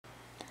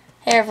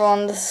Hey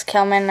everyone, this is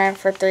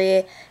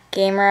MiNeCrAFT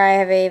Gamer. I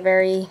have a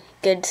very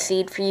good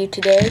seed for you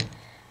today.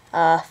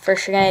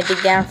 First you're going to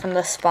dig down from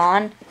the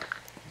spawn,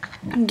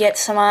 get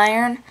some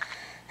iron,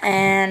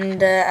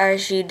 and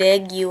as you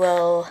dig you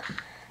will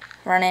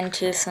run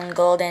into some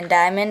gold and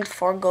diamond,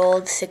 4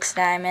 gold, 6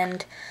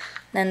 diamond.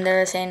 Then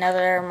there's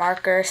another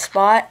marker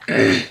spot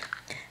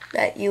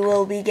that you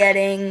will be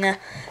getting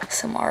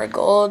some more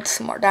gold,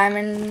 some more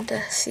diamond.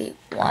 See,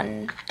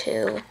 1,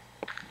 2,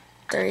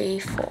 3,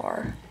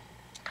 4.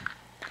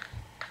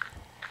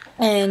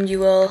 And you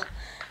will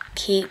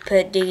keep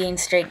digging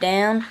straight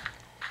down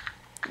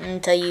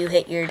until you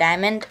hit your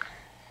diamond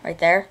right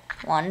there.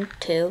 1,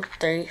 2,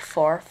 3,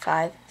 4,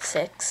 5,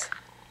 6.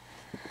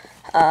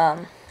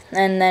 And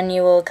then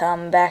you will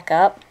come back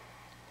up.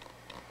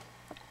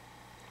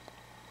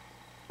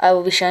 I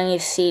will be showing you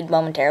SeEd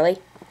momentarily.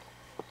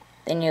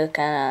 Then you're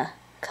gonna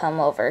come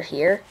over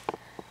here.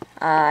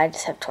 I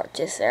just have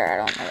torches there, I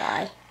don't know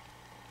why.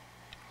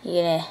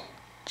 You're gonna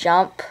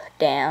jump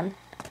down.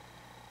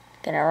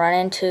 Gonna run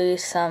into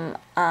some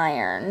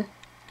iron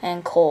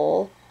and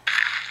coal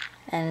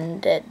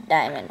and a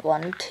diamond.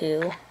 1,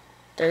 2,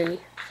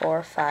 3,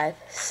 4, 5,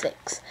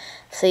 6.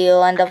 So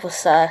you'll end up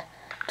with a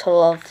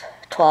total of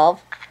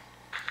 12.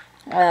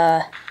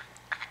 I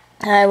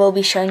will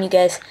be showing you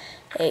guys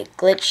a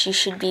glitch. You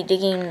should be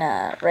digging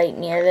right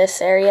near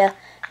this area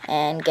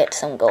and get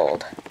some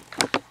gold.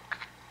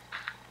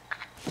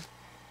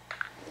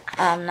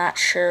 I'm not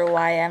sure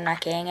why I'm not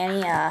getting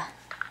any. But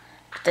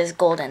there's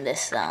gold in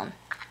this zone.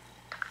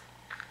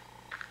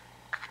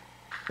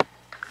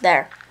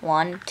 There.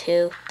 1,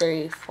 2,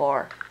 3,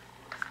 4.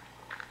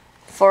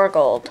 4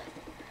 gold.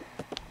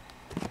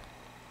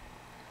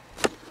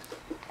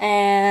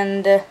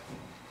 And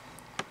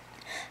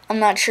I'm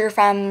not sure if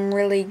I'm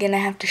really gonna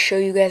have to show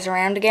you guys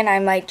around again. I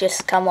might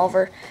just come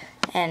over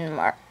and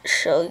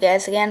show you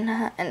guys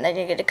again, and then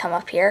you're gonna come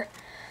up here.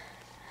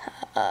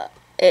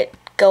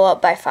 Go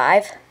up by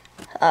 5.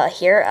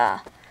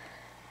 Here.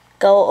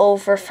 Go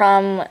over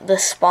from the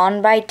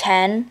spawn by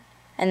 10,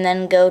 and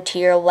then go to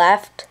your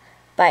left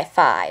by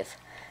 5,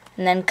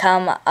 and then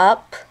come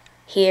up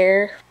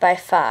here by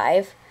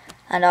 5,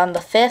 and on the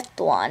 5th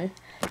one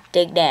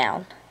dig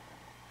down.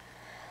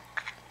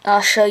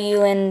 I'll show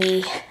you in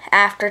the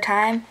after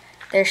time.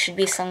 There should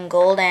be some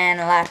gold and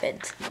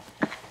lapids.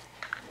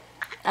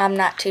 I'm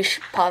not too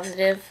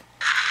positive.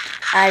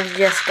 I've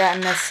just gotten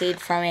this seed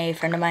from a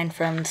friend of mine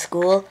from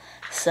school,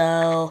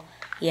 so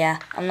yeah,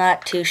 I'm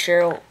not too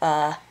sure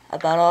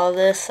about all of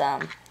this.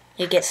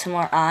 You get some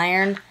more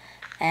iron,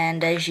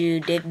 and as you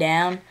dig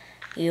down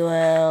you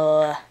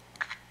will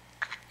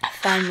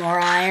find more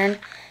iron,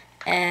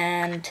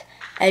 and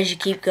as you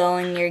keep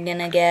going you're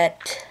gonna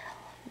get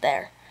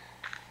there,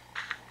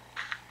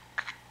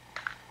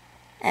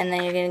 and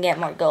then you're gonna get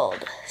more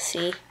gold.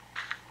 See?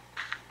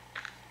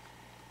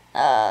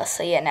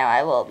 So yeah, now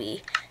I will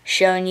be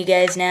showing you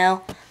guys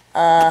now.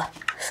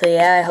 So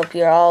yeah, I hope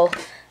you're all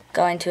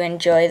going to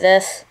enjoy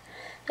this.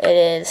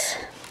 The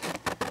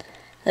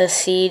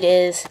seed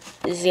is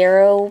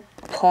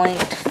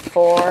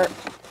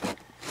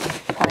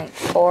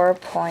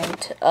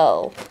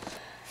 0.4.0.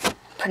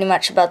 Pretty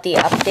much about the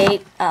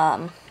update.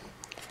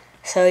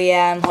 So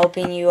yeah, I'm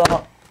hoping you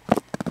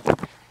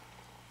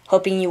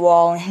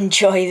all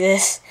enjoy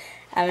this.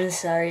 I'm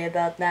sorry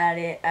about that.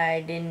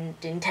 I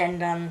didn't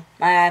intend on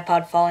my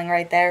iPod falling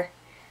right there.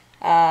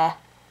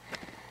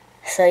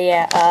 So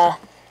yeah,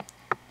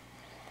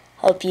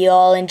 hope you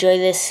all enjoy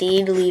this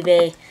seed. Leave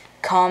a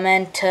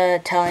comment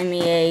telling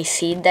me a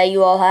seed that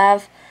you all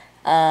have.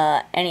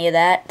 Any of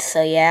that.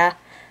 So yeah.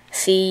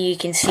 See, you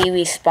can see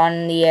we spawn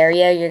in the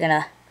area. You're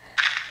gonna,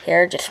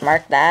 here, just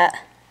mark that.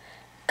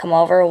 Come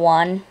over,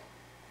 1,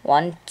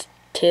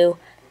 2,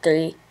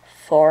 3,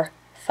 4,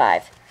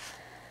 5.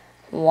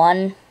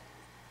 1,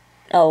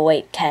 oh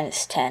wait, 10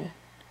 is 10.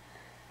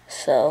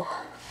 So,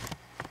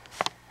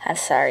 I'm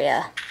sorry,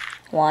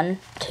 1,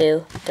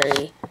 2,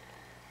 3,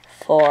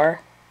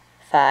 4,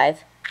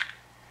 5,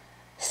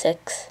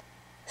 6,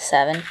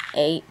 7,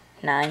 8,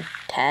 9,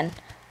 10.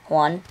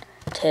 1,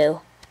 2,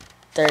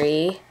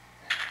 3,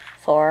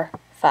 4,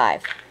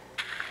 5.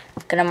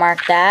 Gonna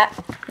mark that.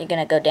 You're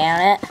gonna go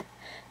down it.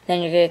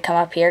 Then you're gonna come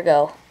up here.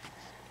 Go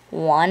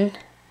 1,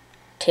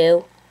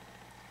 2,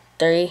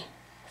 3,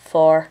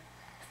 4,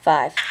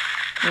 5.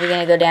 You're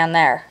gonna go down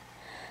there.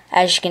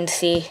 As you can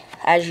see,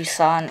 as you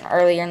saw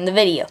earlier in the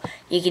video,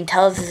 you can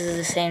tell this is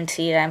the same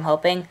seed. I'm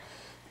hoping.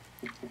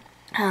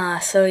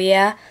 So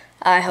yeah,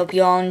 I hope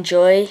you all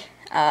enjoy.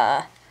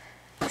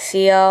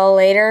 See y'all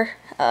later.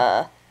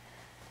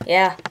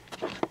 Yeah.